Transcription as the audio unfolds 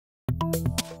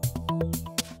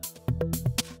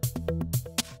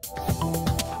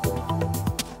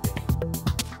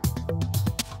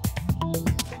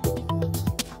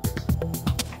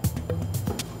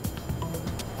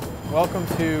Welcome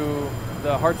to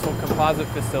the Hartzell Composite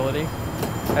facility.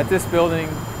 At this building,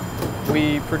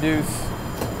 we produce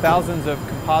thousands of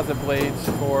composite blades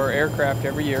for aircraft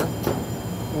every year.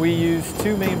 We use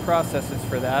two main processes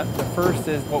for that. The first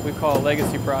is what we call a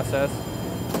legacy process,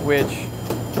 which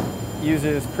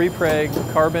uses pre-preg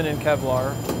carbon and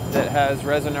Kevlar that has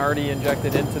resin already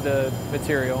injected into the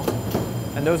material.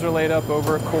 And those are laid up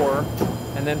over a core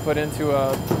and then put into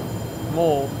a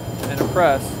mold and a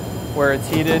press where it's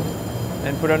heated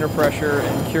and put under pressure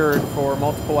and cured for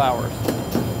multiple hours.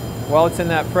 While it's in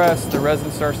that press, the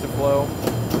resin starts to flow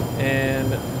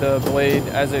and the blade,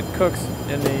 as it cooks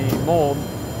in the mold,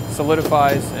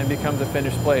 solidifies and becomes a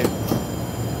finished blade.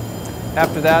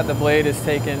 After that, the blade is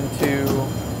taken to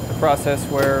the process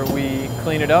where we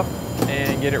clean it up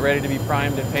and get it ready to be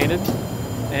primed and painted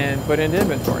and put into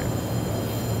inventory.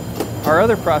 Our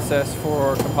other process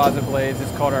for composite blades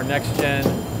is called our next-gen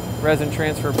resin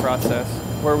transfer process,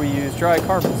 where we use dry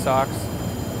carbon socks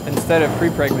instead of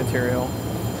pre-preg material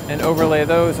and overlay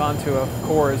those onto a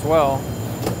core as well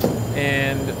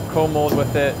and co-mold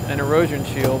with it an erosion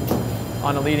shield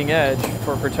on a leading edge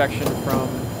for protection from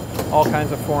all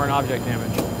kinds of foreign object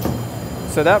damage.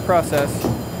 So that process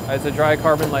is a dry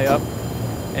carbon layup,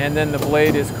 and then the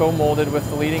blade is co-molded with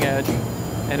the leading edge,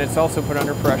 and it's also put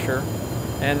under pressure,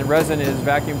 and the resin is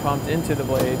vacuum pumped into the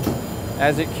blade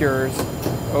as it cures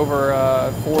over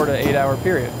a 4 to 8 hour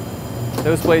period.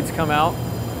 Those blades come out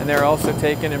and they're also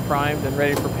taken and primed and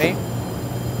ready for paint,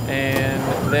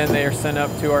 and then they are sent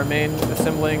up to our main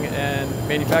assembling and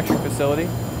manufacturing facility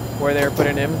where they are put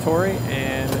in inventory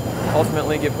and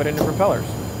ultimately get put into propellers.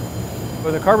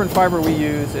 Well, the carbon fiber we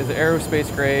use is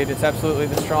aerospace grade. It's absolutely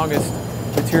the strongest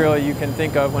material you can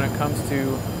think of when it comes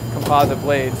to composite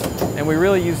blades, and we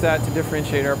really use that to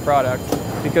differentiate our product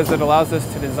because it allows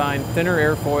us to design thinner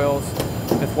airfoils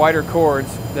with wider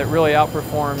chords that really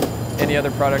outperform any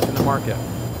other product in the market.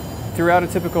 Throughout a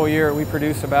typical year, we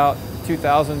produce about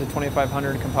 2,000 to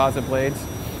 2,500 composite blades,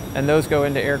 and those go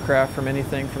into aircraft from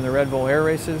anything from the Red Bull air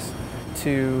races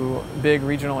to big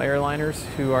regional airliners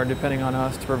who are depending on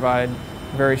us to provide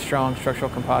very strong structural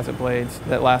composite blades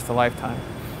that last a lifetime.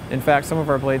 In fact, some of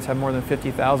our blades have more than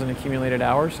 50,000 accumulated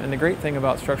hours, and the great thing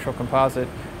about structural composite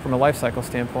from a life cycle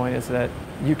standpoint is that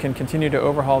you can continue to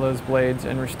overhaul those blades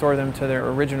and restore them to their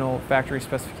original factory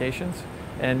specifications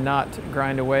and not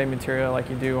grind away material like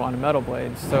you do on a metal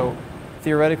blade. So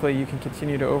theoretically, you can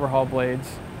continue to overhaul blades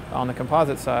on the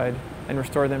composite side and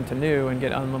restore them to new and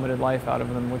get unlimited life out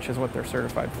of them, which is what they're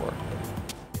certified for.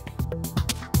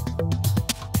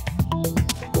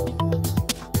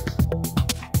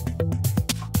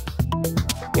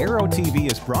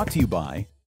 Aero-TV is brought to you by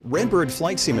Redbird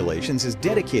Flight Simulations is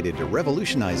dedicated to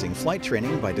revolutionizing flight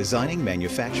training by designing,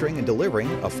 manufacturing, and delivering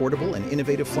affordable and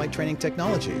innovative flight training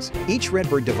technologies. Each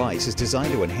Redbird device is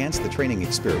designed to enhance the training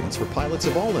experience for pilots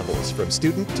of all levels, from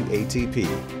student to ATP.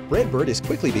 Redbird is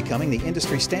quickly becoming the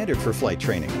industry standard for flight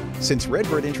training. Since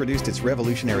Redbird introduced its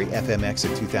revolutionary FMX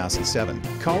in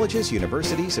 2007, colleges,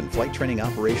 universities, and flight training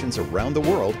operations around the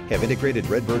world have integrated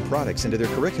Redbird products into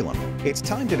their curriculum. It's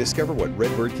time to discover what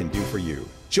Redbird can do for you.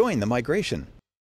 Join the migration.